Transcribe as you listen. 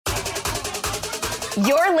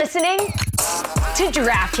You're listening to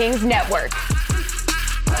DraftKings Network.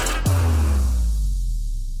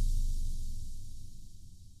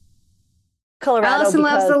 Colorado. Allison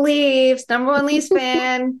loves the Leafs. Number one Leafs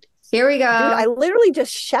fan. Here we go. Dude, I literally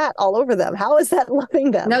just shat all over them. How is that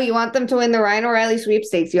loving them? No, you want them to win the Ryan O'Reilly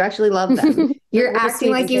sweepstakes. You actually love them. You're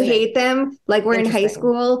acting like you hate them, like we're in high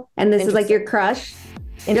school, and this is like your crush.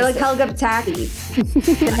 You're like Helga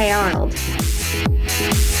Pataki and Hey Arnold.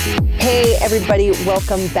 Hey, everybody.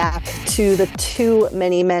 Welcome back to the Too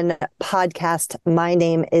Many Men podcast. My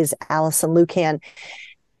name is Allison Lucan.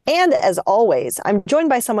 And as always, I'm joined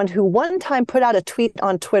by someone who one time put out a tweet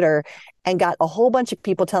on Twitter and got a whole bunch of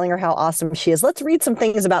people telling her how awesome she is. Let's read some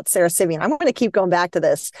things about Sara Civian. I'm going to keep going back to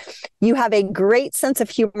this. You have a great sense of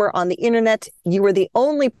humor on the internet. You were the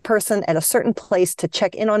only person at a certain place to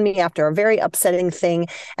check in on me after a very upsetting thing,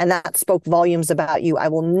 and that spoke volumes about you. I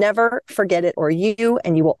will never forget it or you,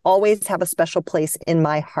 and you will always have a special place in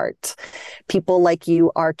my heart. People like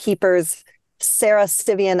you are keepers. Sara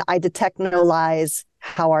Civian, I detect no lies.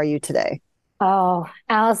 How are you today? Oh,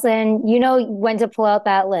 Allison, you know when to pull out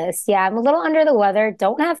that list. Yeah, I'm a little under the weather.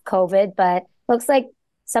 Don't have COVID, but looks like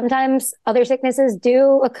sometimes other sicknesses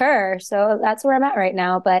do occur. So that's where I'm at right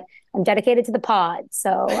now. But I'm dedicated to the pod,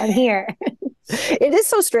 so I'm here. It is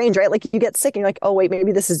so strange, right? Like you get sick and you're like, oh, wait,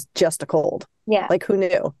 maybe this is just a cold. Yeah. Like who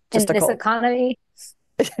knew? Just in a this cold. economy.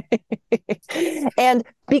 And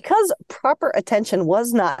because proper attention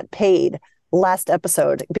was not paid last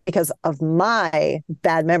episode because of my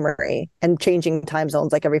bad memory and changing time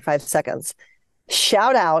zones like every 5 seconds,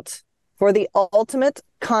 shout out for the ultimate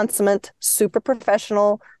consummate super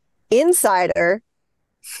professional insider,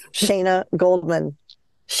 Shayna Goldman.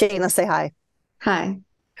 Shayna, say hi. Hi.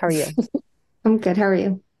 How are you? I'm good. How are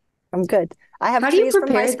you? I'm good. I have How do you trees for my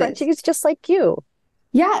prepare this? scrunchies just like you.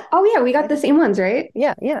 Yeah. Oh, yeah. We got the same ones, right?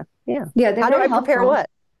 Yeah. Yeah. How do I prepare what?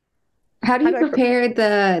 How do you prepare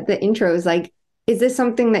the intros? Like, is this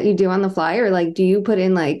something that you do on the fly, or like, do you put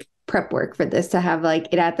in like prep work for this to have like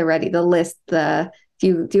it at the ready, the list, do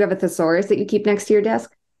you have a thesaurus that you keep next to your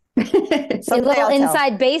desk? A little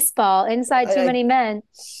inside baseball, inside Too Many Men.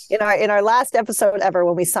 In our last episode ever,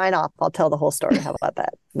 when we sign off, I'll tell the whole story. How about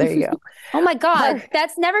that? There you go. Oh my God,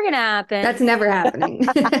 that's never going to happen. That's never happening.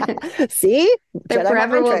 See? There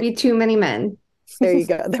forever will be too many men. There you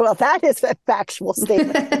go. Well, that is a factual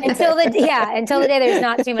statement. until the day there's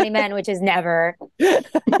not too many men, which is never.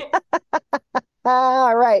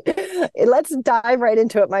 All right. Let's dive right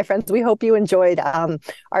into it, my friends. We hope you enjoyed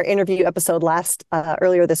our interview episode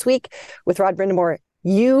earlier this week with Rod Brindamore.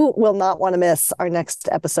 You will not want to miss our next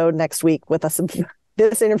episode next week with us.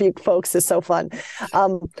 This interview, folks, is so fun.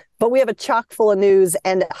 But we have a chock full of news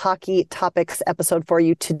and hockey topics episode for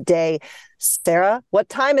you today. Sara, what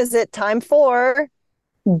time is it? Time for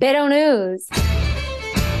Bit-O News.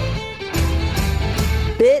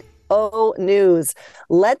 Bit-O News.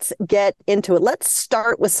 Let's get into it. Let's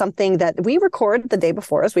start with something that we record the day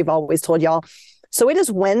before, as we've always told y'all. So it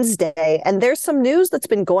is Wednesday, and there's some news that's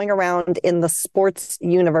been going around in the sports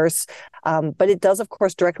universe, but it does, of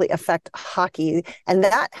course, directly affect hockey, and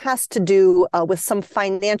that has to do with some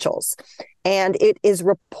financials. And it is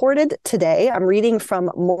reported today, I'm reading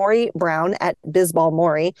from Maury Brown at Bizball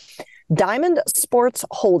Maury, Diamond Sports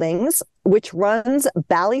Holdings, which runs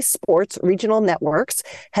Bally Sports Regional Networks,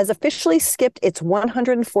 has officially skipped its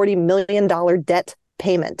 $140 million debt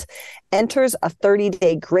payment, enters a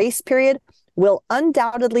 30-day grace period, will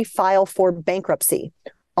undoubtedly file for bankruptcy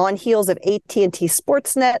on heels of AT&T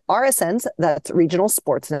Sportsnet, RSNs, that's Regional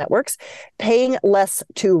Sports Networks, paying less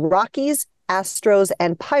to Rockies, Astros,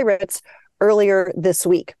 and Pirates earlier this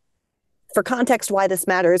week. For context why this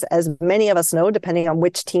matters, as many of us know, depending on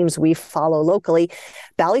which teams we follow locally,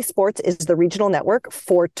 Bally Sports is the regional network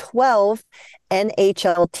for 12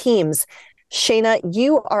 NHL teams. Shayna,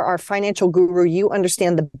 you are our financial guru. You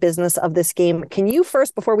understand the business of this game. Can you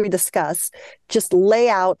first, before we discuss, just lay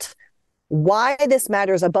out why this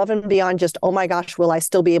matters above and beyond just, oh my gosh, will I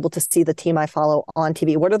still be able to see the team I follow on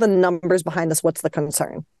TV? What are the numbers behind this? What's the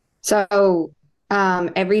concern? So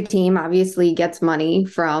every team obviously gets money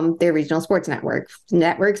from their regional sports network.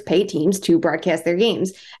 Networks pay teams to broadcast their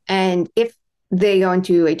games. And if they go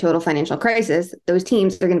into a total financial crisis, those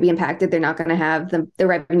teams are going to be impacted. They're not going to have the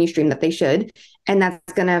revenue stream that they should. And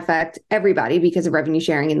that's going to affect everybody because of revenue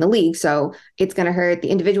sharing in the league. So it's going to hurt the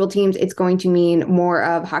individual teams. It's going to mean more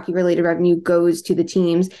of hockey related revenue goes to the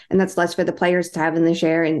teams, and that's less for the players to have in the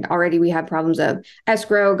share. And already we have problems of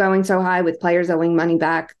escrow going so high with players owing money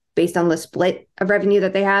back based on the split of revenue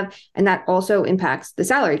that they have. And that also impacts the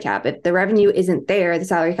salary cap. If the revenue isn't there, the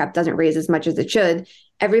salary cap doesn't raise as much as it should.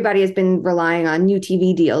 Everybody has been relying on new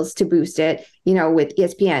TV deals to boost it, with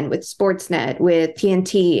ESPN, with Sportsnet, with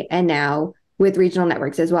TNT, and now with regional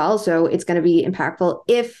networks as well. So it's going to be impactful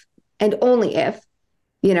if and only if,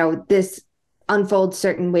 this unfolds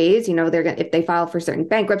certain ways. They're going if they file for certain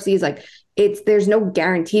bankruptcies, there's no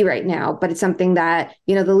guarantee right now, but it's something that,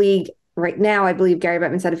 the league right now, I believe Gary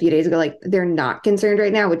Bettman said a few days ago, they're not concerned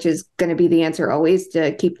right now, which is going to be the answer always,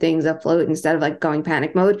 to keep things afloat instead of going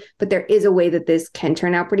panic mode. But there is a way that this can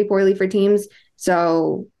turn out pretty poorly for teams.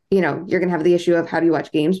 So, you're going to have the issue of how do you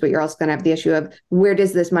watch games, but you're also going to have the issue of where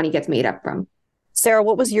does this money get made up from? Sarah,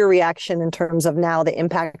 what was your reaction in terms of now the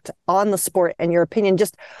impact on the sport and your opinion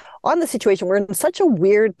just on the situation? We're in such a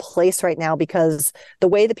weird place right now because the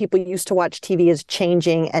way that people used to watch TV is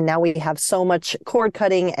changing. And now we have so much cord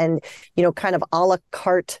cutting and, kind of a la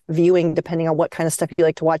carte viewing, depending on what kind of stuff you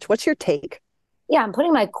like to watch. What's your take? Yeah, I'm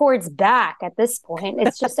putting my cords back at this point.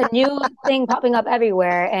 It's just a new thing popping up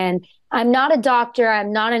everywhere. And I'm not a doctor.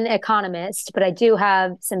 I'm not an economist, but I do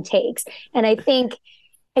have some takes. And I think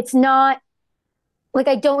it's not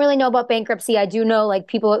I don't really know about bankruptcy. I do know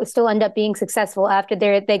people still end up being successful after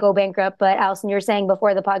they go bankrupt. But Allison, you're saying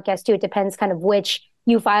before the podcast too, it depends kind of which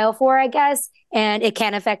you file for, I guess, and it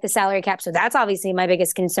can affect the salary cap. So that's obviously my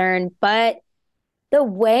biggest concern. But the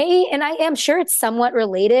way, and I am sure it's somewhat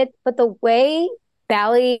related, but the way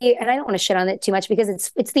Bally, and I don't want to shit on it too much because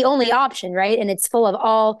it's the only option, right? And it's full of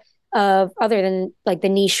all of other than the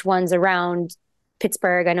niche ones around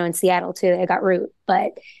Pittsburgh. I know in Seattle too, I got Root,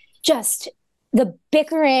 but just the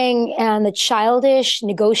bickering and the childish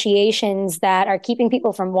negotiations that are keeping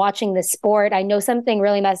people from watching the sport. I know something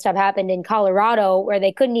really messed up happened in Colorado where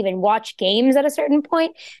they couldn't even watch games at a certain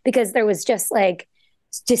point because there was just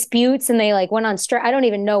disputes and they went on strike. I don't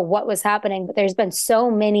even know what was happening, but there's been so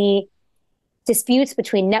many disputes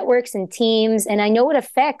between networks and teams. And I know it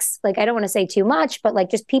affects, I don't want to say too much, but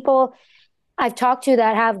just people I've talked to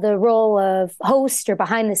that have the role of host or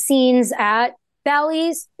behind the scenes at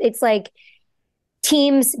Bally's. It's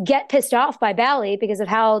teams get pissed off by Bally because of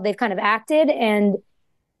how they've kind of acted. And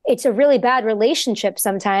it's a really bad relationship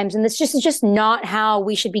sometimes. And this is just not how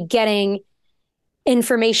we should be getting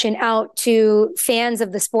information out to fans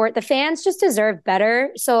of the sport. The fans just deserve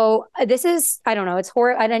better. So this is, I don't know, it's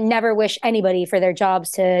horrible. I never wish anybody for their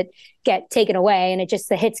jobs to get taken away. And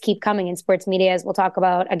the hits keep coming in sports media, as we'll talk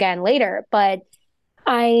about again later. But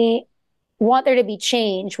I want there to be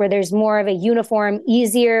change where there's more of a uniform,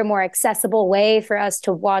 easier, more accessible way for us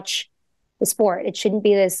to watch the sport. It shouldn't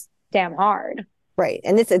be this damn hard. Right.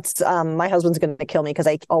 And it's my husband's going to kill me because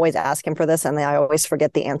I always ask him for this and I always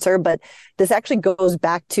forget the answer. But this actually goes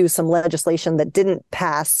back to some legislation that didn't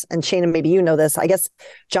pass. And Shana, maybe you know this. I guess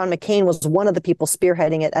John McCain was one of the people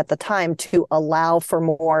spearheading it at the time to allow for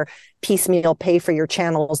more piecemeal pay for your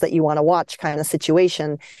channels that you want to watch kind of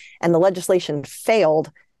situation. And the legislation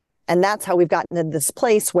failed. And that's how we've gotten to this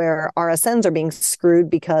place where RSNs are being screwed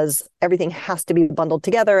because everything has to be bundled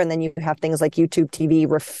together. And then you have things like YouTube TV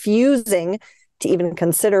refusing to even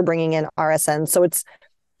consider bringing in RSN. So it's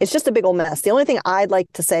just a big old mess. The only thing I'd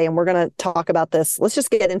like to say, and we're going to talk about this, let's just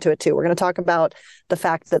get into it too. We're going to talk about the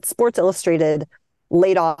fact that Sports Illustrated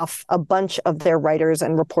laid off a bunch of their writers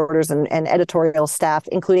and reporters and editorial staff,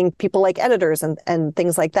 including people like editors and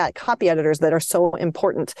things like that, copy editors that are so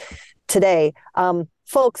important today.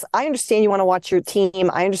 Folks, I understand you want to watch your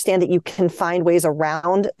team. I understand that you can find ways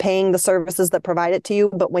around paying the services that provide it to you.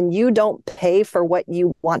 But when you don't pay for what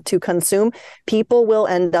you want to consume, people will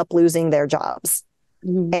end up losing their jobs.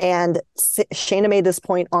 Mm-hmm. And Shana made this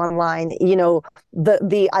point online.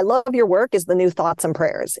 The I love your work is the new thoughts and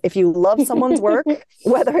prayers. If you love someone's work,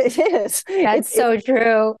 whether it is. That's so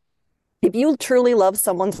true. If you truly love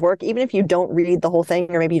someone's work, even if you don't read the whole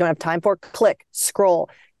thing or maybe you don't have time for it, click, scroll.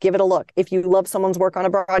 Give it a look. If you love someone's work on a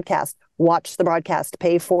broadcast, watch the broadcast,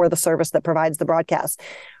 pay for the service that provides the broadcast.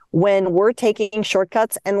 When we're taking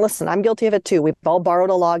shortcuts, and listen, I'm guilty of it too. We've all borrowed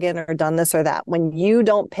a login or done this or that. When you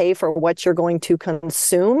don't pay for what you're going to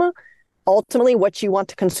consume, ultimately what you want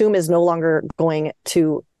to consume is no longer going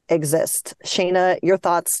to exist. Shana, your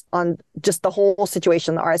thoughts on just the whole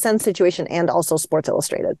situation, the RSN situation, and also Sports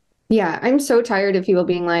Illustrated. Yeah, I'm so tired of people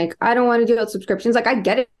being like, I don't want to do subscriptions. I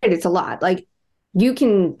get it. It's a lot.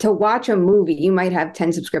 To watch a movie, you might have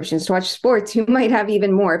 10 subscriptions. To watch sports, you might have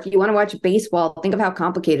even more. If you want to watch baseball, think of how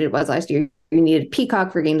complicated it was last year. You needed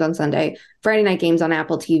Peacock for games on Sunday, Friday night games on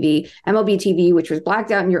Apple TV, MLB TV, which was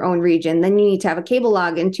blacked out in your own region. Then you need to have a cable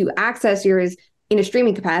login to access yours in a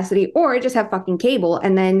streaming capacity, or just have fucking cable.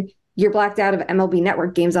 And then you're blacked out of MLB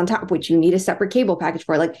Network games on top, which you need a separate cable package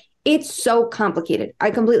for. Like, it's so complicated.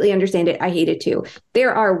 I completely understand it. I hate it too.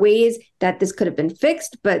 There are ways that this could have been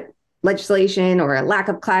fixed, but legislation or a lack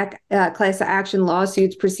of class action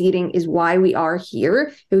lawsuits proceeding is why we are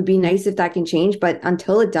here. It would be nice if that can change, but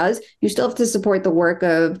until it does, you still have to support the work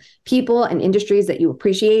of people and industries that you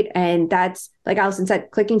appreciate. And that's, like Allison said,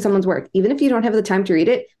 clicking someone's work. Even if you don't have the time to read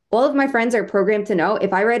it, all of my friends are programmed to know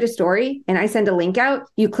if I write a story and I send a link out,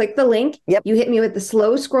 you click the link, you hit me with the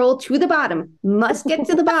slow scroll to the bottom, must get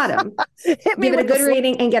to the bottom, give it a good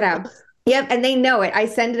rating and get out. Yep. And they know it. I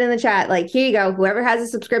send it in the chat. Like, here you go. Whoever has a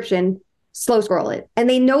subscription, slow scroll it. And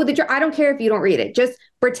they know that I don't care if you don't read it. Just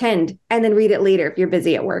pretend and then read it later if you're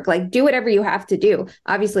busy at work. Like, do whatever you have to do.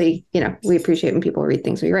 Obviously, we appreciate when people read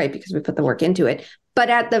things we write because we put the work into it.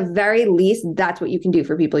 But at the very least, that's what you can do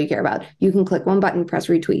for people you care about. You can click one button, press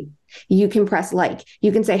retweet. You can press like.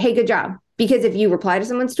 You can say, hey, good job. Because if you reply to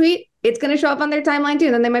someone's tweet, it's going to show up on their timeline too.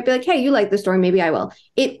 And then they might be like, hey, you like the story. Maybe I will.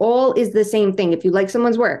 It all is the same thing. If you like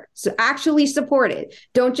someone's work, so actually support it.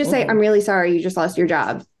 Don't just say, I'm really sorry you just lost your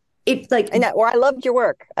job. It's like, or I loved your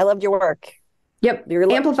work. I loved your work. Yep.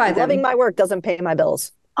 Amplify them. Loving my work doesn't pay my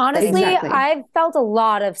bills. Honestly, I've felt a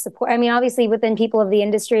lot of support. I mean, obviously within people of the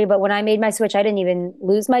industry, but when I made my switch, I didn't even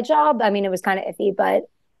lose my job. I mean, it was kind of iffy, but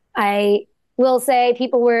I will say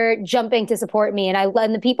people were jumping to support me,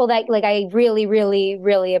 and the people that I really, really,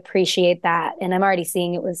 really appreciate that. And I'm already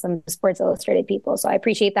seeing it with some Sports Illustrated people, so I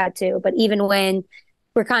appreciate that too. But even when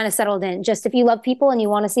we're kind of settled in, just if you love people and you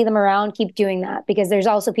want to see them around, keep doing that, because there's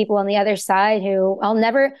also people on the other side who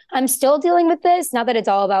I'm still dealing with this. Not that it's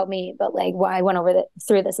all about me, but I went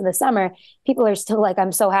through this in the summer. People are still like,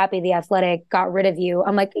 I'm so happy The Athletic got rid of you.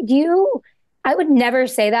 I'm like, I would never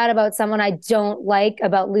say that about someone I don't like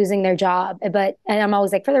about losing their job. And I'm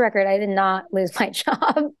always like, for the record, I did not lose my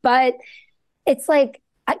job. But it's like,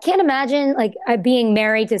 I can't imagine being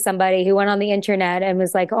married to somebody who went on the internet and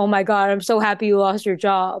was like, oh my God, I'm so happy you lost your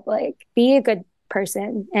job. Like, be a good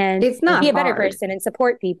person and it's not be a hard. better person and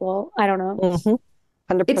support people. I don't know.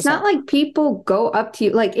 Mm-hmm. 100%. It's not like people go up to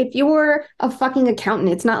you. Like, if you're a fucking accountant,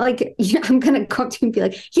 it's not like I'm going to go up to you and be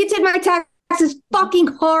like, you did my taxes fucking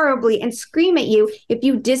horribly and scream at you if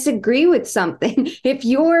you disagree with something. If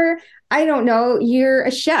you're, I don't know, you're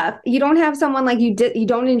a chef, you don't have someone like you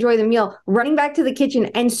don't enjoy the meal running back to the kitchen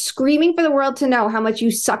and screaming for the world to know how much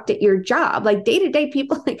you sucked at your job. Like, day-to-day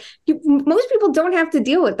people, most people don't have to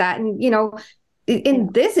deal with that. And,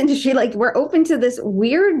 in this industry, we're open to this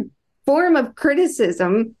weird form of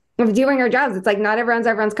criticism of doing our jobs. It's like not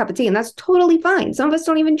everyone's cup of tea, and that's totally fine. Some of us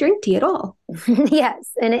don't even drink tea at all.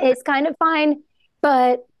 Yes, and it's kind of fine.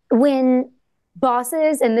 But when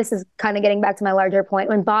bosses, and this is kind of getting back to my larger point,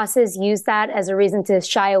 when bosses use that as a reason to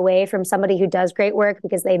shy away from somebody who does great work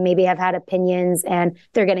because they maybe have had opinions and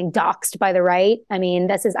they're getting doxxed by the right. I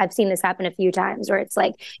mean, I've seen this happen a few times where it's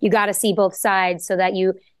like, you got to see both sides so that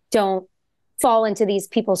you don't fall into these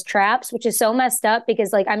people's traps, which is so messed up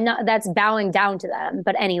because that's bowing down to them.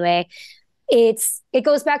 But anyway, it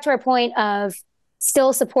goes back to our point of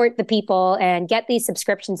still support the people and get these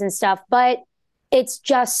subscriptions and stuff. But it's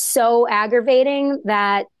just so aggravating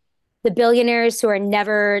that the billionaires who are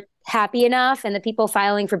never happy enough and the people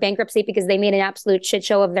filing for bankruptcy because they made an absolute shit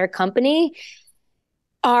show of their company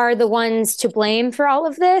are the ones to blame for all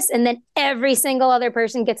of this. And then every single other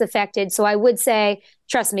person gets affected. So I would say,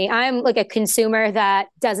 trust me, I'm like a consumer that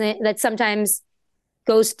sometimes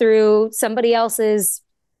goes through somebody else's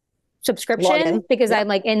subscription because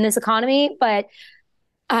I'm in this economy, but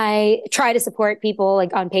I try to support people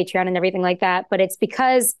on Patreon and everything like that. But it's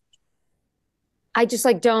because I just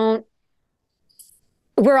we're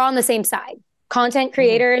on the same side. Content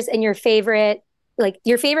creators and your favorite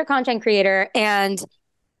content creator and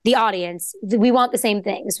the audience, we want the same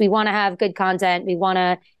things. We want to have good content. We want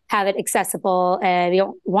to have it accessible, and we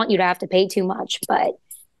don't want you to have to pay too much, but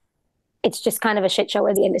it's just kind of a shit show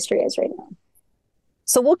where the industry is right now.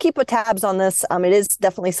 So we'll keep tabs on this. It is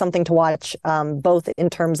definitely something to watch, both in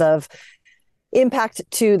terms of impact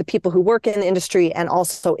to the people who work in the industry and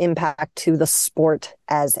also impact to the sport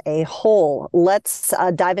as a whole. Let's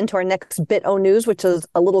dive into our next bit of news, which is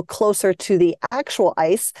a little closer to the actual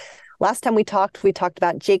ice. Last time we talked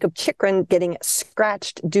about Jakob Chychrun getting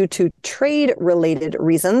scratched due to trade-related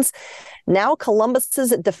reasons. Now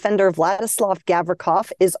Columbus's defender Vladislav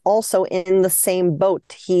Gavrikov is also in the same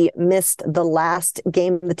boat. He missed the last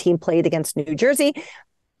game the team played against New Jersey,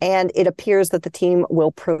 and it appears that the team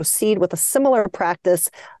will proceed with a similar practice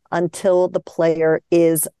until the player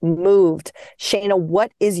is moved. Shayna,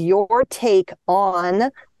 what is your take on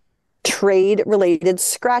trade related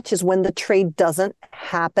scratches when the trade doesn't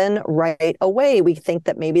happen right away. We think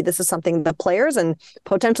that maybe this is something the players and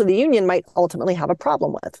potentially the union might ultimately have a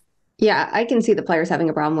problem with. Yeah, I can see the players having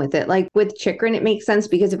a problem with it. Like with Chychrun, it makes sense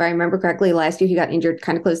because if I remember correctly, last year he got injured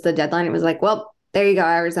kind of close to the deadline. It was like, well, there you go,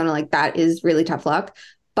 Arizona. Like that is really tough luck,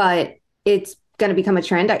 but it's going to become a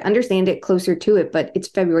trend. I understand it closer to it, but it's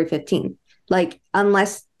February 15th. Like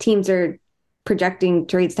unless teams are projecting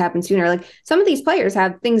trades to happen sooner, like some of these players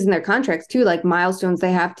have things in their contracts too, like milestones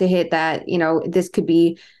they have to hit that, this could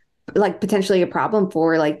be like potentially a problem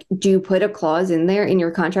for. Like, do you put a clause in there in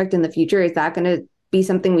your contract in the future? Is that going to be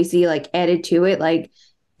something we see like added to it? Like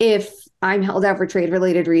if I'm held out for trade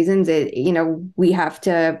related reasons, we have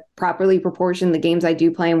to properly proportion the games I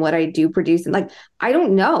do play and what I do produce. And like, I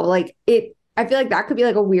don't know, I feel like that could be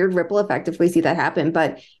like a weird ripple effect if we see that happen.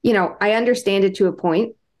 But, I understand it to a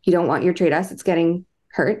point. You don't want your trade assets getting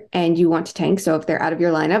hurt and you want to tank. So if they're out of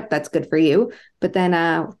your lineup, that's good for you. But then,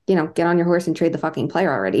 get on your horse and trade the fucking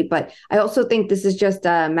player already. But I also think this is just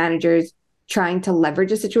managers trying to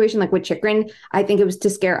leverage a situation like with Chychrun. I think it was to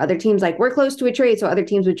scare other teams. Like we're close to a trade. So other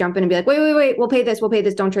teams would jump in and be like, wait, we'll pay this.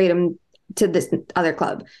 Don't trade him to this other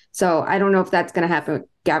club. So I don't know if that's going to happen with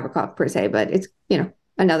Gavrikov per se, but it's,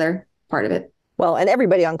 another part of it. Well, and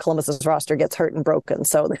everybody on Columbus's roster gets hurt and broken.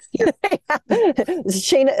 So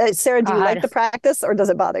Shayna, Sarah, do you like the practice or does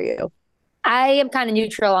it bother you? I am kind of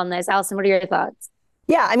neutral on this. Allison, what are your thoughts?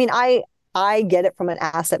 Yeah, I mean, I get it from an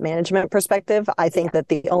asset management perspective. I think that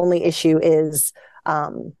the only issue is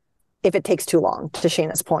if it takes too long, to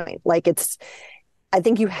Shayna's point. I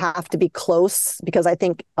think you have to be close because I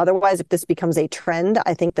think otherwise, if this becomes a trend,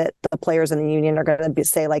 I think that the players in the union are going to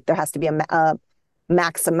say like there has to be a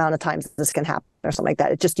max amount of times this can happen or something like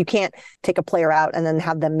that. It's just you can't take a player out and then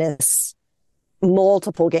have them miss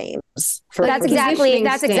multiple games. That's exactly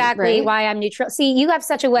right? why I'm neutral. See, you have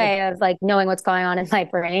such a way of like knowing what's going on in my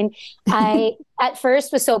brain. I at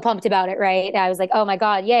first was so pumped about it, right? I was like, oh my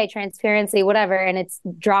God, yay, transparency, whatever, and it's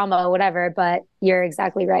drama, whatever. But you're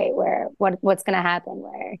exactly right. What's going to happen?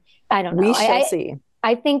 Where I don't know. We shall see.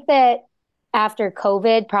 I think that after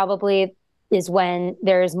COVID, probably is when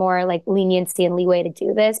there's more like leniency and leeway to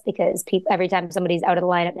do this because every time somebody's out of the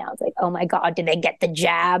lineup now, it's like, oh my God, did they get the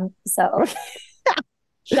jab? So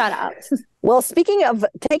shut up. Well, speaking of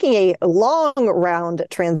taking a long round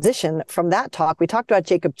transition from that talk, we talked about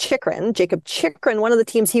Jakob Chychrun. Jakob Chychrun, one of the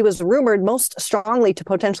teams he was rumored most strongly to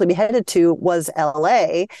potentially be headed to was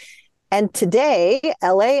LA. And today,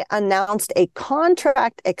 LA announced a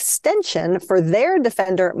contract extension for their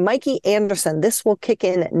defender, Mikey Anderson. This will kick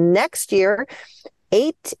in next year.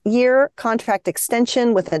 8-year contract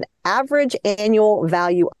extension with an average annual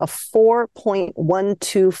value of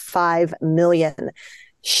 $4.125 million.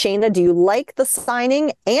 Shayna, do you like the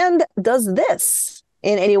signing? And does this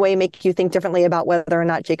in any way make you think differently about whether or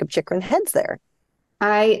not Jakob Chychrun heads there?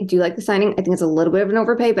 I do like the signing. I think it's a little bit of an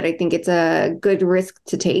overpay, but I think it's a good risk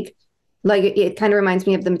to take. Like it kind of reminds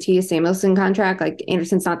me of the Matthias Samuelsson contract. Like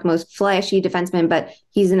Anderson's not the most flashy defenseman, but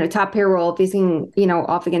he's in a top pair role, facing,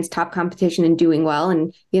 off against top competition and doing well.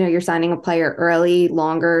 And, you're signing a player early,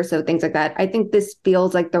 longer. So things like that. I think this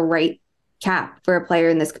feels like the right cap for a player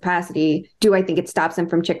in this capacity. Do I think it stops him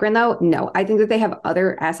from Chychrun though? No, I think that they have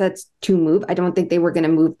other assets to move. I don't think they were going to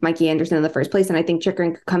move Mikey Anderson in the first place. And I think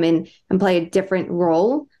Chychrun could come in and play a different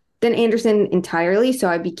role than Anderson entirely. So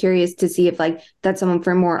I'd be curious to see if that's someone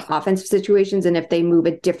for more offensive situations and if they move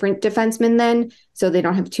a different defenseman then, so they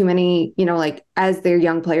don't have too many, as their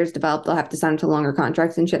young players develop, they'll have to sign to longer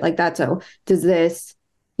contracts and shit like that. So does this,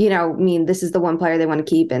 mean this is the one player they want to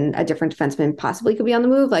keep and a different defenseman possibly could be on the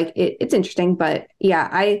move? It's interesting, but yeah,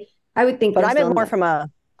 I would think. But I meant more from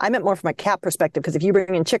a cap perspective, because if you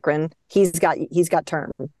bring in Chychrun, he's got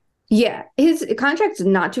term. Yeah, his contract's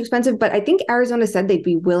not too expensive, but I think Arizona said they'd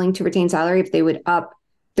be willing to retain salary if they would up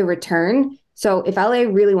the return. So if LA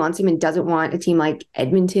really wants him and doesn't want a team like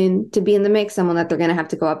Edmonton to be in the mix, someone that they're going to have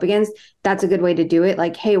to go up against, that's a good way to do it.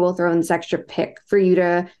 Like, hey, we'll throw in this extra pick for you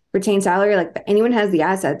to retain salary. Like, if anyone has the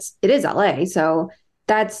assets, it is LA. So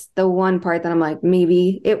that's the one part that I'm like,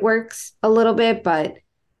 maybe it works a little bit, but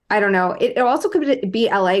I don't know. It also could be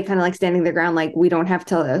LA kind of like standing their ground. Like, we don't have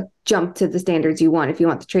to jump to the standards you want. If you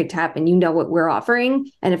want the trade to happen, you know what we're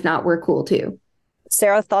offering. And if not, we're cool too.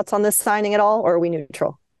 Sarah, thoughts on this signing at all? Or are we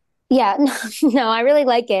neutral? Yeah, no, I really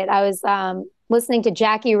like it. I was listening to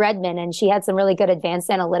Jackie Redmond, and she had some really good advanced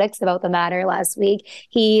analytics about the matter last week.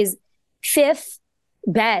 He's 5th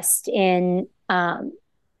best in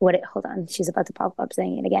hold on, she's about to pop up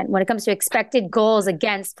saying it again. When it comes to expected goals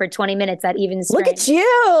against for 20 minutes at even strength. Look at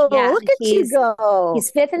you. Yeah, Look at you go.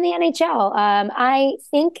 He's 5th in the NHL. I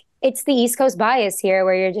think it's the East Coast bias here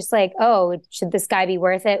where you're just like, oh, should this guy be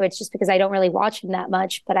worth it? Which just because I don't really watch him that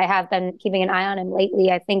much, but I have been keeping an eye on him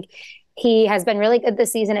lately. I think he has been really good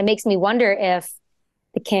this season. It makes me wonder if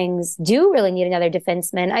the Kings do really need another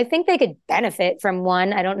defenseman. I think they could benefit from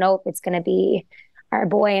one. I don't know if it's going to be our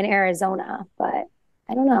boy in Arizona, but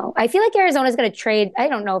I don't know. I feel like Arizona's going to trade. I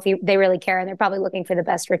don't know if they really care, and they're probably looking for the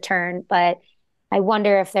best return, but I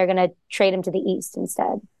wonder if they're going to trade him to the East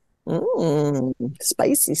instead.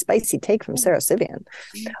 Spicy take from Sarah Sivian.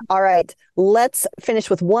 All right, let's finish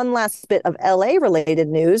with one last bit of LA related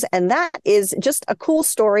news, and that is just a cool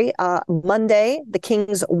story. Monday, the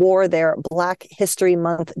Kings wore their Black History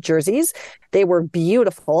Month jerseys. They were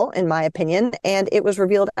beautiful, in my opinion, and it was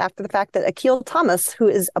revealed after the fact that Akil Thomas, who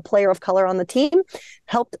is a player of color on the team,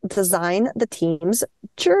 helped design the team's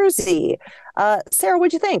jersey. Sarah,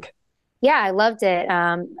 what'd you think? Yeah, I loved it.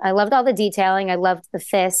 I loved all the detailing. I loved the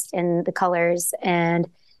fist and the colors. And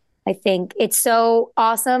I think it's so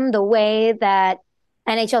awesome the way that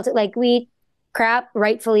NHL, we crap,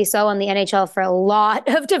 rightfully so, on the NHL for a lot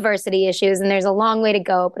of diversity issues. And there's a long way to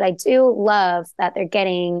go. But I do love that they're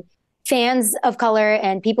getting fans of color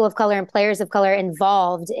and people of color and players of color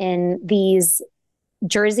involved in these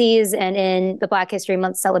jerseys and in the Black History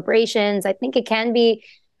Month celebrations. I think it can be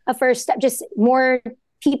a first step, just more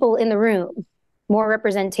people in the room, more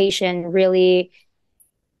representation really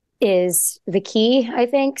is the key, I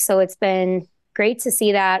think. So it's been great to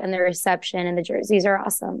see that, and the reception, and the jerseys are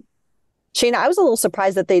awesome. Shayna, I was a little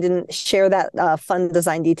surprised that they didn't share that fun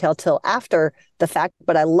design detail till after the fact,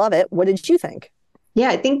 but I love it. What did you think? Yeah,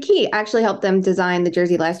 I think he actually helped them design the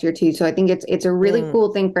jersey last year too. So I think it's a really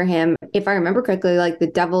cool thing for him. If I remember correctly, like the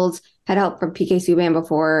Devils had help from PK Subban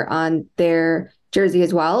before on their jersey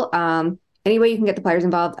as well. Any way you can get the players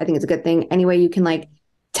involved, I think it's a good thing. Any way you can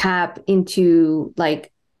tap into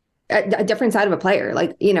a different side of a player.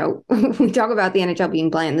 We talk about the NHL being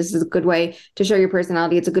bland. This is a good way to show your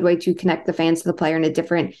personality. It's a good way to connect the fans to the player in a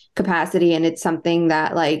different capacity. And it's something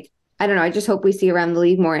that I don't know, I just hope we see around the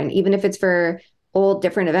league more. And even if it's for all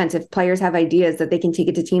different events, if players have ideas that they can take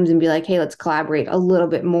it to teams and be like, hey, let's collaborate a little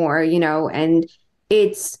bit more, and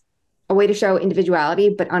it's a way to show individuality,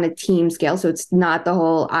 but on a team scale. So it's not the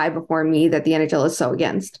whole I before me that the NHL is so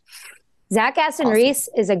against. Zach Aston-Reese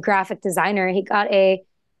is a graphic designer. He got a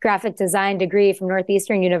graphic design degree from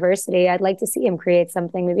Northeastern University. I'd like to see him create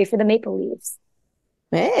something maybe for the Maple Leafs.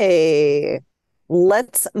 Hey,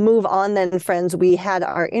 let's move on then, friends. We had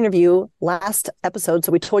our interview last episode,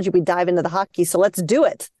 so we told you we'd dive into the hockey. So let's do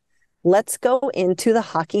it. Let's go into the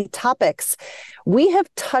hockey topics. We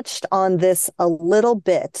have touched on this a little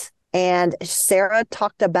bit, and Sarah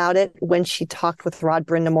talked about it when she talked with Rod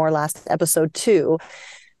Brind'Amour last episode too.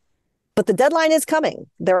 But the deadline is coming.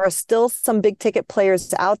 There are still some big ticket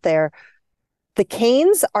players out there. The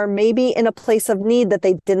Canes are maybe in a place of need that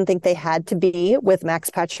they didn't think they had to be, with Max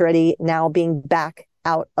Pacioretty now being back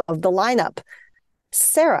out of the lineup.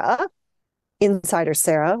 Sarah, Insider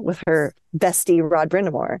Sarah, with her bestie Rod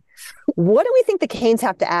Brind'Amour, what do we think the Canes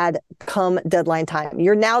have to add come deadline time?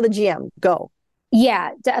 You're now the GM. Go.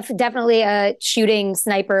 Yeah, definitely a shooting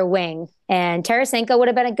sniper wing. And Tarasenko would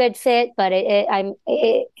have been a good fit, but I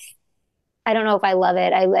don't know if I love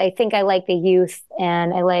it. I think I like the youth,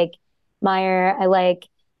 and I like Meyer. Am I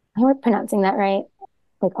pronouncing that right?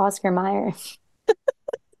 Like Oscar Meyer.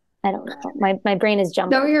 I don't know. My brain is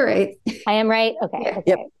jumping. No, you're right. I am right? Okay.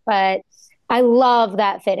 Yep. But I love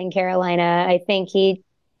that fit in Carolina. I think he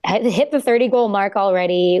hit the 30-goal mark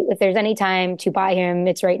already. If there's any time to buy him,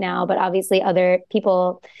 it's right now. But obviously other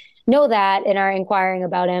people know that and are inquiring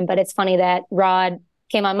about him. But it's funny that Rod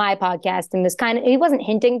came on my podcast and was he wasn't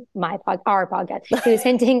hinting our podcast. He was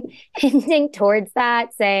hinting towards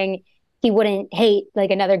that, saying he wouldn't hate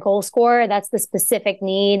another goal scorer. That's the specific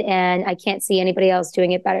need. And I can't see anybody else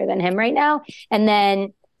doing it better than him right now. And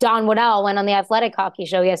then Don Waddell went on the Athletic Hockey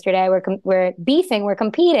Show yesterday. We're beefing, we're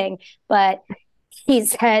competing, but he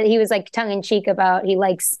said, he was tongue in cheek about, he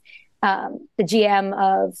likes the GM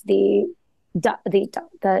of the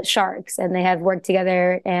Sharks, and they have worked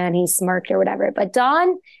together, and he smirked or whatever. But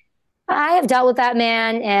Don, I have dealt with that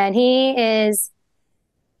man, and he's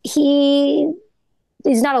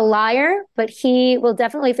not a liar, but he will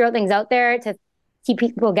definitely throw things out there to keep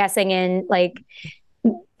people guessing. And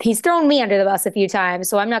he's thrown me under the bus a few times,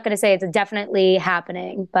 so I'm not going to say it's definitely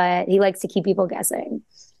happening, but he likes to keep people guessing.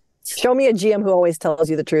 Show me a GM who always tells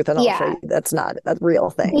you the truth, and I'll show you that's not a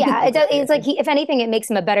real thing. Yeah, it's like if anything, it makes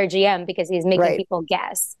him a better GM because he's making people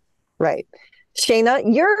guess. Right. Shayna,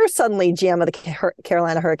 you're suddenly GM of the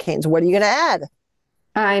Carolina Hurricanes. What are you going to add?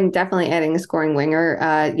 I'm definitely adding a scoring winger.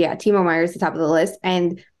 Timo Meier is the top of the list.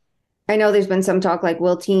 And I know there's been some talk like,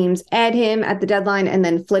 will teams add him at the deadline and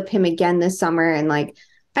then flip him again this summer? And like,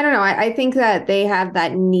 I don't know. I think that they have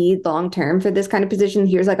that need long term for this kind of position.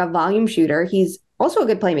 Here's like a volume shooter. He's also a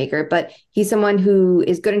good playmaker, but he's someone who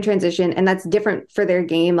is good in transition, and that's different for their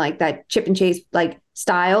game, like that chip and chase like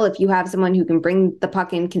style. If you have someone who can bring the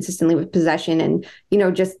puck in consistently with possession and, you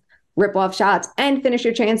know, just rip off shots and finish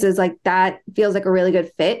your chances, like that feels like a really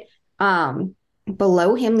good fit.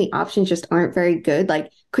 Below him, the options just aren't very good.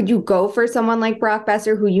 Like, could you go for someone like Brock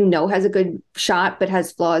Besser, who you know has a good shot but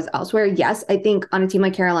has flaws elsewhere? Yes, I think on a team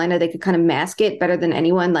like Carolina, they could kind of mask it better than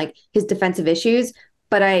anyone, like his defensive issues.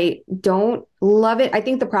 But I don't love it. I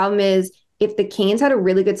think the problem is if the Canes had a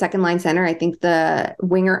really good second line center, I think the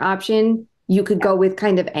winger option, you could go with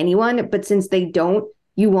kind of anyone. But since they don't,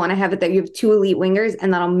 you want to have it that you have two elite wingers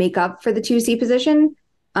and that'll make up for the 2C position.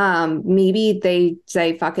 Maybe they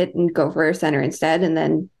say fuck it and go for a center instead, and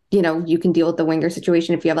then, you know, you can deal with the winger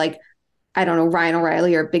situation if you have like, I don't know, Ryan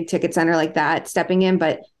O'Reilly or a big ticket center like that stepping in.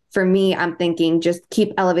 But for me, I'm thinking just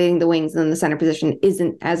keep elevating the wings, and then the center position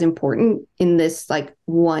isn't as important in this like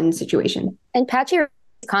one situation. And Patchy's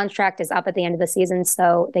contract is up at the end of the season,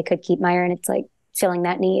 so they could keep Meier, and it's like filling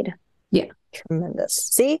that need. Yeah. Tremendous.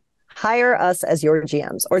 See? Hire us as your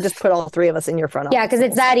GMs, or just put all three of us in your front office. Yeah, because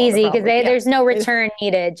it's that easy, because there's no return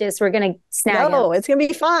needed. Just we're going to snag him. No, it's going to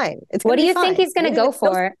be fine. What do you think he's going to go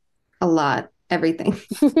for? A lot. Everything.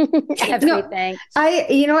 Everything.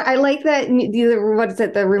 I like that. What is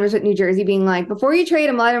it? The rumors with New Jersey being like, before you trade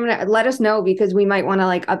him, let us know, because we might want to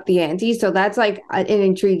like up the ante. So that's like an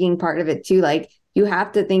intriguing part of it too. Like, you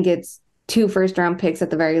have to think it's 2 first-round picks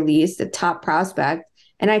at the very least, a top prospect.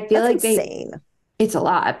 And I feel that's like insane. It's a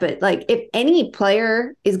lot, but like if any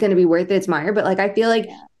player is going to be worth it, it's Meier. But like, I feel like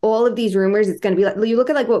all of these rumors, it's going to be like, you look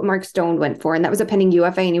at like what Mark Stone went for, and that was a pending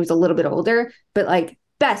UFA, and he was a little bit older, but like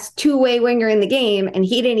best two-way winger in the game, and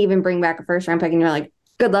he didn't even bring back a first-round pick, and you're like,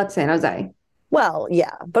 good luck, San Jose. Well,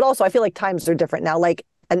 yeah, but also I feel like times are different now. Like,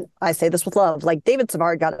 and I say this with love, like David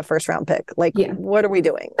Savard got a first-round pick. Like, what are we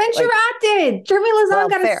doing? Ben Sherratt did. Jeremy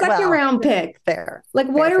Lauzon got a second-round pick. Fair. Like,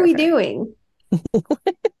 what are we doing?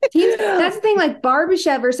 That's the thing, like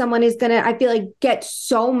Barbashev or someone is gonna, I feel like, get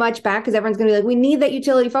so much back, because everyone's gonna be like, we need that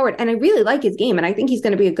utility forward, and I really like his game, and I think he's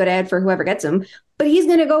gonna be a good ad for whoever gets him, but he's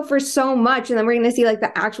gonna go for so much, and then we're gonna see like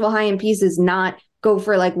the actual high-end pieces not go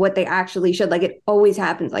for like what they actually should. Like, it always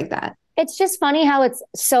happens like that. It's just funny how it's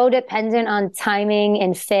so dependent on timing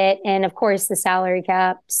and fit, and of course the salary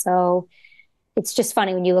cap. So it's just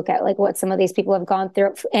funny when you look at like what some of these people have gone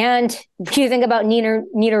through, and you think about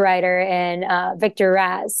Niederreiter and Victor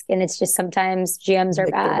Rask, and it's just sometimes GMs are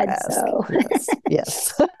Victor bad. Rask. So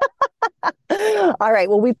yes. All right.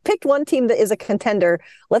 Well, we picked one team that is a contender.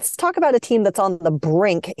 Let's talk about a team that's on the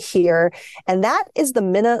brink here, and that is the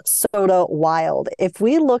Minnesota Wild. If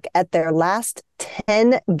we look at their last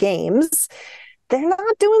 10 games, they're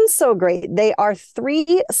not doing so great. They are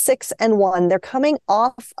 3-6-1. They're coming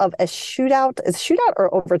off of a shootout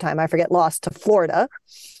or overtime, I forget, loss to Florida.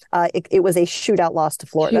 It was a shootout loss to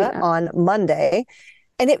Florida on Monday.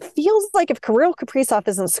 And it feels like if Kirill Kaprizov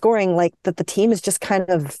isn't scoring, like that the team is just kind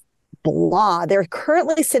of blah. They're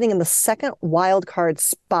currently sitting in the second wild card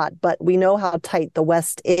spot, but we know how tight the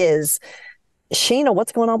West is. Shayna,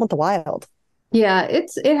 what's going on with the Wild? Yeah,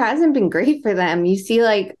 it hasn't been great for them. You see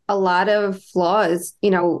like a lot of flaws. You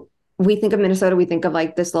know, we think of Minnesota, we think of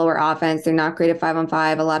like the slower offense. They're not great at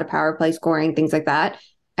 5-on-5, a lot of power play scoring, things like that.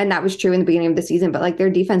 And that was true in the beginning of the season, but like their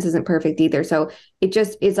defense isn't perfect either. So it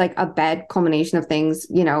just is like a bad culmination of things,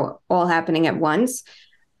 you know, all happening at once.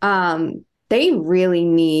 They really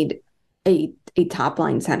need a top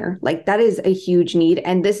line center. Like that is a huge need.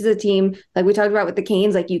 And this is a team like we talked about with the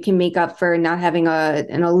Canes, like you can make up for not having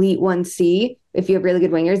an elite 1C if you have really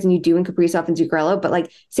good wingers, and you do in Kaprizov and Zuccarello. But like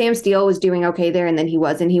Sam Steele was doing okay there, and then he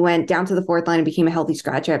wasn't. He went down to the fourth line and became a healthy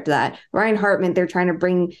scratcher after that. Ryan Hartman, they're trying to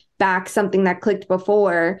bring back something that clicked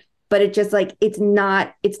before, but it just like it's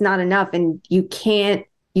not enough. And you can't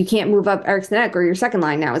move up Eric Snedeck, or your second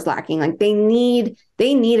line now is lacking. Like they need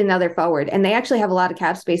another forward, and they actually have a lot of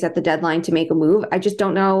cap space at the deadline to make a move. I just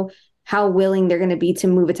don't know how willing they're going to be to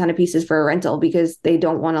move a ton of pieces for a rental, because they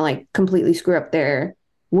don't want to like completely screw up their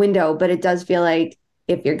window. But it does feel like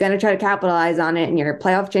if you're going to try to capitalize on it and your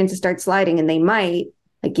playoff chances start sliding, and they might,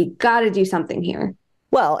 like you got to do something here.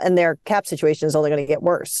 Well, and their cap situation is only going to get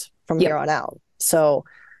worse from here on out. So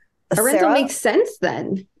a rental makes sense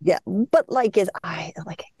then. Yeah, but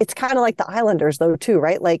it's kind of like the Islanders though too,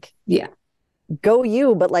 right? Like, yeah, go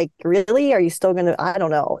you, but like, really, are you still going to? I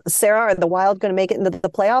don't know. Sarah, are the Wild going to make it into the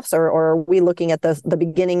playoffs, or are we looking at the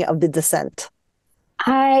beginning of the descent?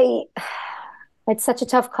 It's such a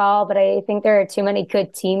tough call, but I think there are too many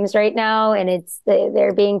good teams right now, and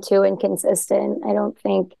they're being too inconsistent. I don't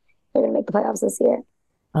think they're going to make the playoffs this year.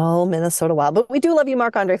 Oh, Minnesota Wild. But we do love you,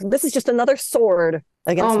 Marc-Andre. This is just another sword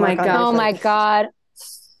against Marc-Andre. Oh my God.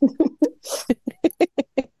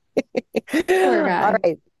 All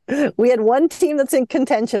right. We had one team that's in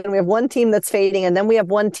contention. We have one team that's fading. And then we have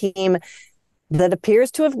one team that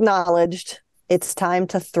appears to have acknowledged it's time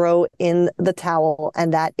to throw in the towel.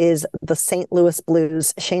 And that is the St. Louis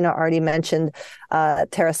Blues. Shayna already mentioned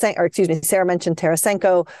Sarah mentioned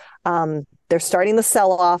Tarasenko. They're starting the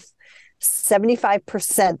sell-off.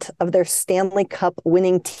 75% of their Stanley Cup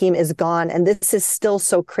winning team is gone. And this is still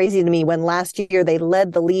so crazy to me when last year they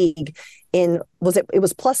led the league in, it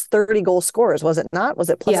was plus 30 goal scorers, was it not?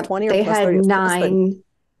 Was it plus 20 or they plus had 30?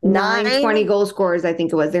 Nine 20 goal scorers, I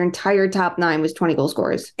think it was. Their entire top 9 was 20 goal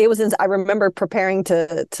scorers. It was, I remember preparing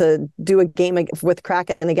to do a game with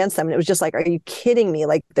Kraken against them. And it was just like, are you kidding me?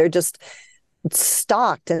 Like they're just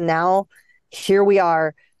stalked. And now here we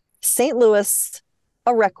are, St. Louis,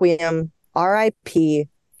 a requiem, RIP.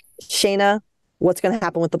 Shayna, what's going to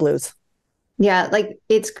happen with the Blues? Yeah, like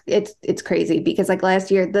it's crazy because like last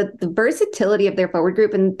year, the versatility of their forward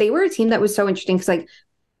group, and they were a team that was so interesting because like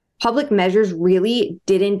public measures really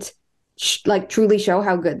didn't truly show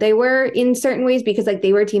how good they were in certain ways because like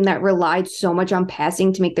they were a team that relied so much on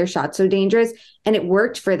passing to make their shots so dangerous, and it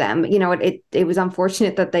worked for them. You know, it was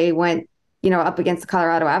unfortunate that they went, up against the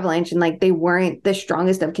Colorado Avalanche and like they weren't the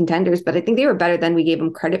strongest of contenders, but I think they were better than we gave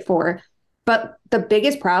them credit for. But the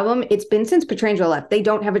biggest problem, it's been since Pietrangelo left. They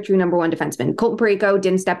don't have a true number one defenseman. Colton Parayko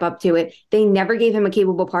didn't step up to it. They never gave him a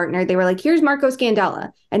capable partner. They were like, here's Marco Scandella.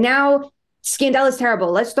 And now Scandella's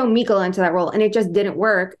terrible. Let's throw Mikkola into that role. And it just didn't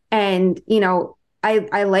work. And,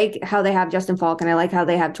 I like how they have Justin Falk and I like how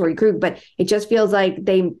they have Torrey Krug, but it just feels like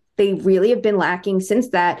they really have been lacking since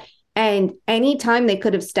that. And anytime they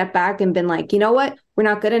could have stepped back and been like, you know what, we're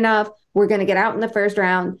not good enough. We're going to get out in the first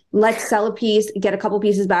round. Let's sell a piece, get a couple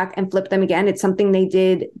pieces back and flip them again. It's something they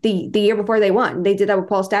did the year before they won. They did that with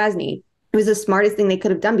Paul Stastny. It was the smartest thing they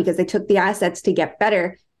could have done because they took the assets to get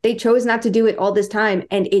better. They chose not to do it all this time.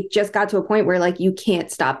 And it just got to a point where like, you can't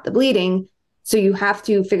stop the bleeding. So you have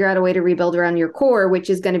to figure out a way to rebuild around your core, which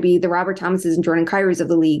is going to be the Robert Thomases and Jordan Kyries of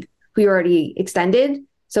the league who you already extended.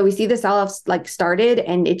 So we see the sell-offs like started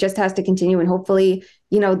and it just has to continue. And hopefully,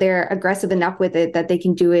 they're aggressive enough with it that they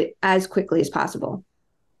can do it as quickly as possible.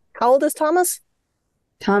 How old is Thomas?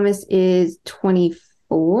 Thomas is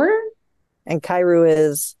 24. And Kyrou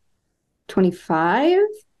is? 25.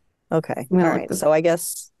 Okay. All right. So I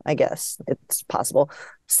guess it's possible.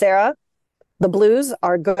 Sarah, the Blues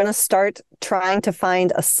are going to start trying to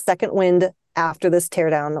find a second wind after this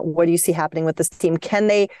teardown. What do you see happening with this team? Can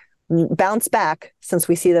they bounce back since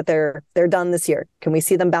we see that they're done this year? Can we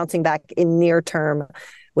see them bouncing back in near term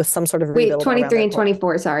with some sort of rebuild? 23 and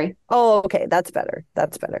 24, sorry. Oh, okay. That's better.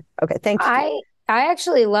 Okay. Thank you. I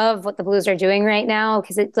actually love what the Blues are doing right now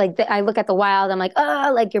because it's like I look at the Wild, I'm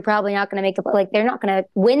like, you're probably not going to make it. Like they're not going to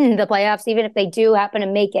win the playoffs even if they do happen to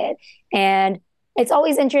make it. And it's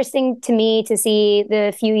always interesting to me to see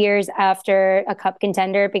the few years after a cup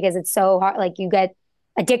contender because it's so hard. Like you get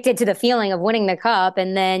addicted to the feeling of winning the cup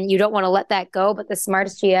and then you don't want to let that go. But the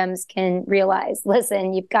smartest GMs can realize,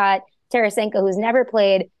 listen, you've got Tarasenko who's never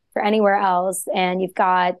played for anywhere else. And you've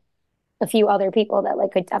got a few other people that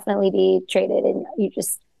like could definitely be traded. And you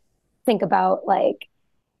just think about like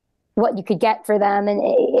what you could get for them. And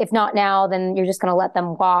if not now, then you're just going to let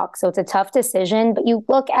them walk. So it's a tough decision, but you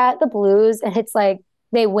look at the Blues and it's like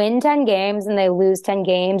they win 10 games and they lose 10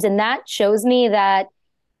 games. And that shows me that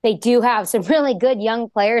they do have some really good young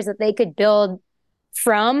players that they could build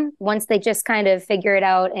from once they just kind of figure it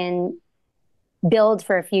out and build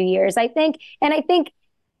for a few years, I think. And I think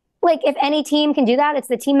like if any team can do that, it's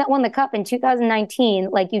the team that won the cup in 2019.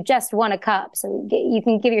 Like you just won a cup. So you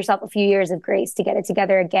can give yourself a few years of grace to get it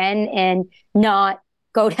together again and not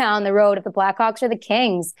go down the road of the Blackhawks or the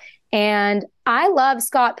Kings. And I love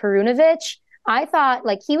Scott Perunovich. I thought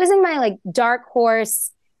like he was in my like dark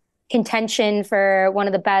horse contention for one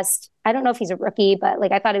of the best. I don't know if he's a rookie, but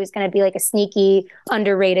like I thought he was going to be like a sneaky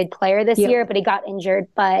underrated player this year, but he got injured.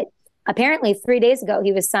 But apparently 3 days ago,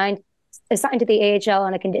 he was assigned to the AHL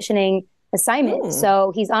on a conditioning assignment.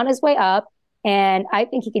 So he's on his way up and I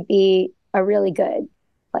think he could be a really good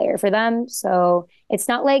player for them. So it's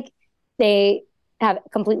not like they have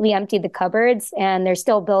completely emptied the cupboards and they're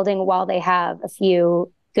still building while they have a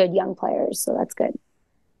few good young players. So that's good.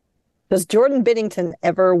 Does Jordan Binnington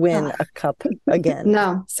ever win a cup again?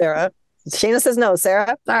 No. Sarah? Shayna says no.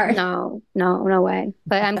 Sarah? Sorry. No way.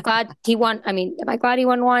 But I'm glad he won. I mean, am I glad he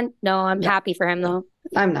won one? No, I'm happy for him though.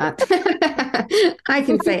 I'm not. I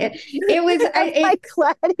can say it. It was. I'm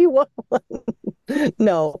glad he won one.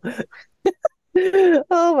 No.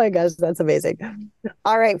 Oh my gosh, that's amazing.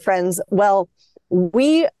 All right, friends. Well,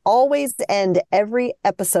 we always end every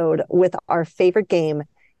episode with our favorite game,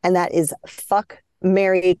 and that is Fuck,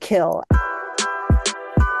 Marry, Kill.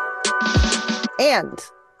 And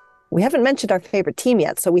we haven't mentioned our favorite team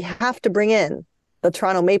yet, so we have to bring in the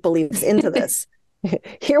Toronto Maple Leafs into this.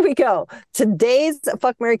 Here we go. Today's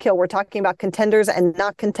Fuck, Marry, Kill, we're talking about contenders and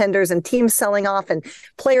not contenders and teams selling off and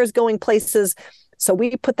players going places. So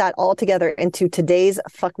we put that all together into today's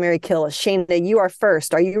Fuck, Marry, Kill. Shayna, you are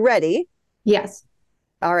first. Are you ready? Yes.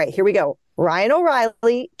 All right, here we go. Ryan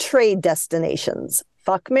O'Reilly, trade destinations.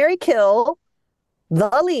 Fuck, Marry, Kill,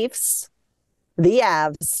 the Leafs, the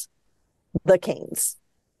Avs, the Canes.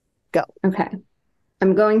 Go. Okay.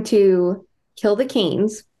 I'm going to kill the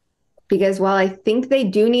Canes because while I think they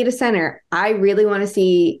do need a center, I really want to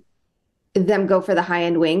see them go for the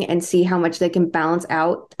high-end wing and see how much they can balance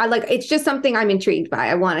out. It's just something I'm intrigued by.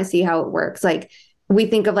 I want to see how it works. Like, we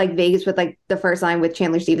think of like Vegas with like the first line with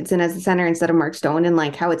Chandler Stevenson as the center instead of Mark Stone, and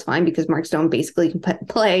like how it's fine because Mark Stone basically can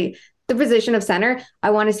play the position of center.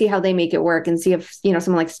 I want to see how they make it work and see if,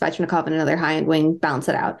 someone like Svechnikov and another high-end wing balance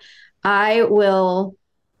it out. I will.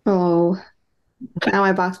 Oh, now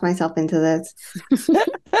I boxed myself into this.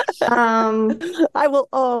 I will.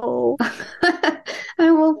 Oh,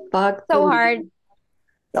 I will fuck. So hard.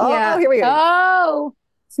 Oh, Yeah. Here we go. Oh,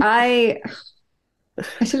 I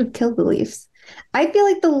should have killed the Leafs. I feel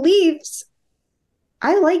like the Leafs.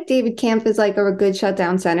 I like David Kampf as like a good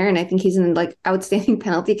shutdown center, and I think he's an like outstanding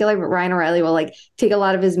penalty killer. But Ryan O'Reilly will like take a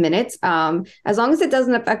lot of his minutes, as long as it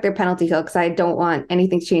doesn't affect their penalty kill. Because I don't want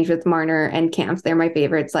anything to change with Marner and Kampf. They're my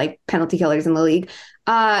favorites, like penalty killers in the league.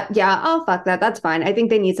 Yeah, I'll fuck that. That's fine. I think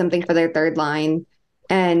they need something for their third line,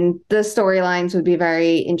 and the storylines would be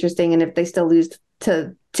very interesting. And if they still lose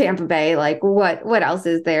to Tampa Bay, like what else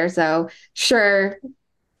is there? So sure.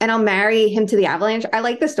 And I'll marry him to the Avalanche. I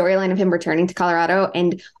like the storyline of him returning to Colorado.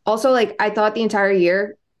 And also, like, I thought the entire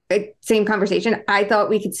year, same conversation, I thought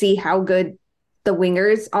we could see how good the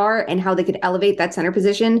wingers are and how they could elevate that center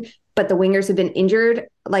position. But the wingers have been injured,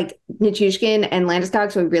 like Nichushkin and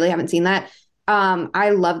Landeskog, so we really haven't seen that. I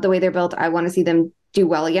love the way they're built. I want to see them do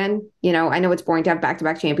well again. I know it's boring to have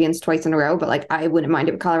back-to-back champions twice in a row, but like I wouldn't mind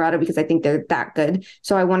it with Colorado because I think they're that good.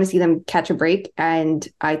 So I want to see them catch a break. And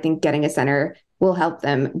I think getting a center will help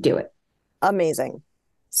them do it. Amazing.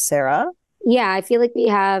 Sarah? yeah, I feel like we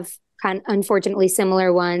have unfortunately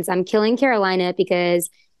similar ones. I'm killing Carolina because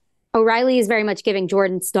O'Reilly is very much giving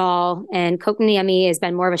Jordan Staal, and Kotkaniemi has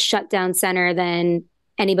been more of a shutdown center than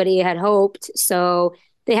anybody had hoped. So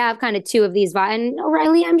they have kind of two of these. And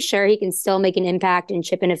O'Reilly, I'm sure he can still make an impact and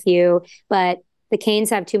chip in a few, but the Canes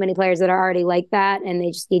have too many players that are already like that, and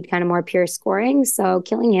they just need kind of more pure scoring. So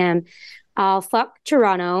killing him. I'll fuck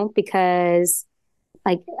Toronto because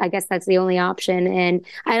I guess that's the only option. And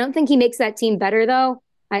I don't think he makes that team better, though.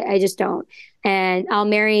 I just don't. And I'll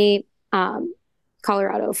marry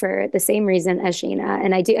Colorado for the same reason as Sheena.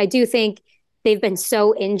 And I do think they've been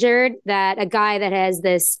so injured that a guy that has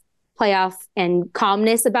this playoff and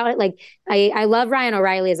calmness about it, like I love Ryan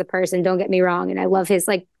O'Reilly as a person, don't get me wrong. And I love his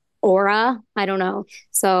aura. I don't know.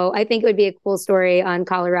 So I think it would be a cool story on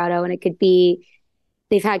Colorado, and it could be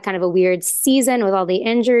they've had kind of a weird season with all the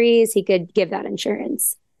injuries. He could give that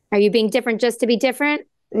insurance. Are you being different just to be different?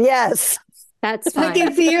 Yes. That's fine. I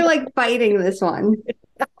can see you're fighting this one.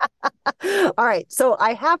 All right. So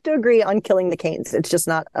I have to agree on killing the Canes. It's just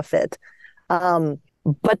not a fit.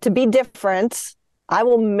 But to be different, I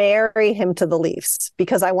will marry him to the Leafs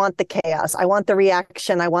because I want the chaos. I want the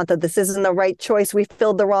reaction. I want this isn't the right choice. We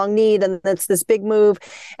filled the wrong need, and it's this big move,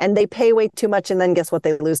 and they pay way too much. And then guess what?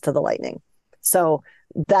 They lose to the Lightning. So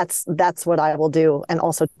that's what I will do. And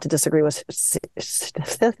also to disagree with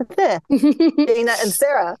Dana and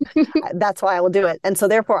Sarah, that's why I will do it. And so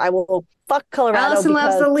therefore I will fuck Colorado. Allison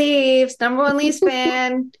loves the Leafs. Number one Leafs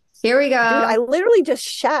fan. Here we go. Dude, I literally just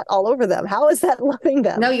shat all over them. How is that loving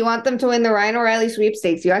them? No, you want them to win the Ryan O'Reilly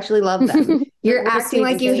sweepstakes. You actually love them. You're acting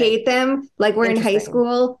like you hate them, like we're in high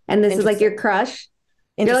school, and this is like your crush.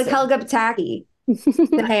 You're like Helga Pataki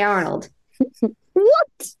and Hey Arnold.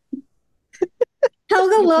 What?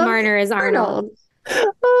 Helga loves Marner is Arnold.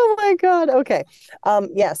 Oh my God. Okay.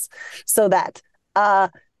 Yes. So that.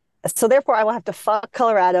 So therefore I will have to fuck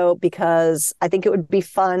Colorado because I think it would be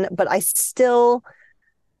fun, but I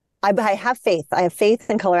have faith. I have faith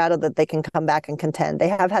in Colorado that they can come back and contend. They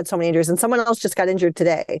have had so many injuries, and someone else just got injured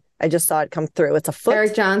today. I just saw it come through. It's a foot.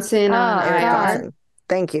 Erik Johnson. Erik Johnson.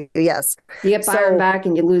 Thank you. Yes. You get Byron back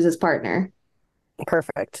and you lose his partner.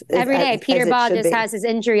 Perfect. Every day, Peter Baugh just has his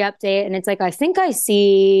injury update, and it's like, I think I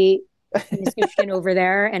see Nichushkin over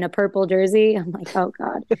there in a purple jersey. I'm like, oh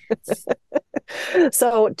God.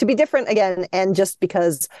 So to be different again, and just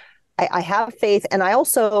because I have faith, and I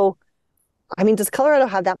also, I mean, does Colorado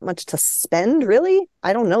have that much to spend, really?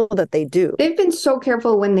 I don't know that they do. They've been so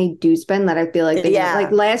careful when they do spend that I feel like they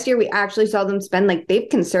like last year we actually saw them spend, like they've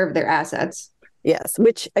conserved their assets. Yes,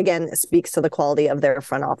 which again speaks to the quality of their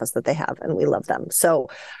front office that they have, and we love them. So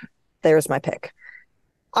there's my pick.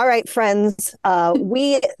 All right, friends,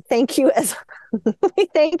 we thank you as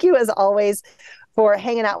always for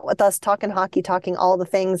hanging out with us, talking hockey, talking all the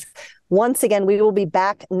things. Once again, we will be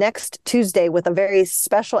back next Tuesday with a very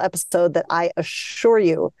special episode that I assure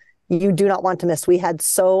you, you do not want to miss. We had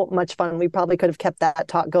so much fun. We probably could have kept that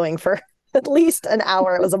talk going for at least an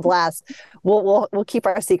hour. It was a blast. We'll keep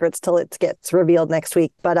our secrets till it gets revealed next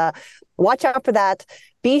week. But watch out for that.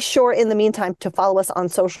 Be sure in the meantime to follow us on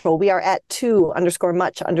social. We are at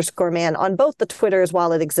 2_much_man on both the Twitters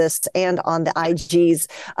while it exists and on the IGs.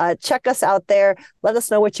 Check us out there. Let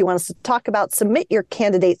us know what you want us to talk about. Submit your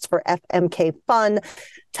candidates for FMK Fun.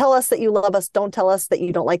 Tell us that you love us. Don't tell us that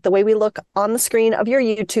you don't like the way we look on the screen of your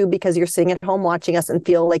YouTube because you're sitting at home watching us and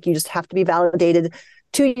feel like you just have to be validated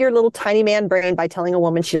to your little tiny man brain by telling a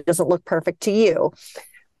woman she doesn't look perfect to you.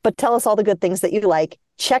 But tell us all the good things that you like.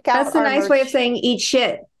 Check out That's a nice way of saying eat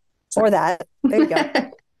shit. Or that. There you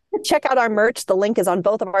go. Check out our merch. The link is on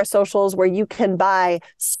both of our socials where you can buy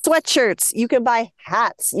sweatshirts, you can buy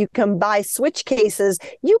hats, you can buy Switch cases,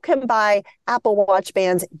 you can buy Apple Watch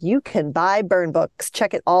bands, you can buy burn books.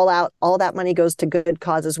 Check it all out. All that money goes to good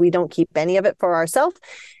causes. We don't keep any of it for ourselves.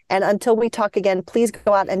 And until we talk again, please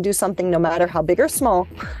go out and do something, no matter how big or small,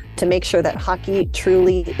 to make sure that hockey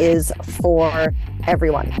truly is for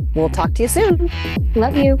everyone. We'll talk to you soon.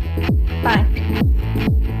 Love you. Bye.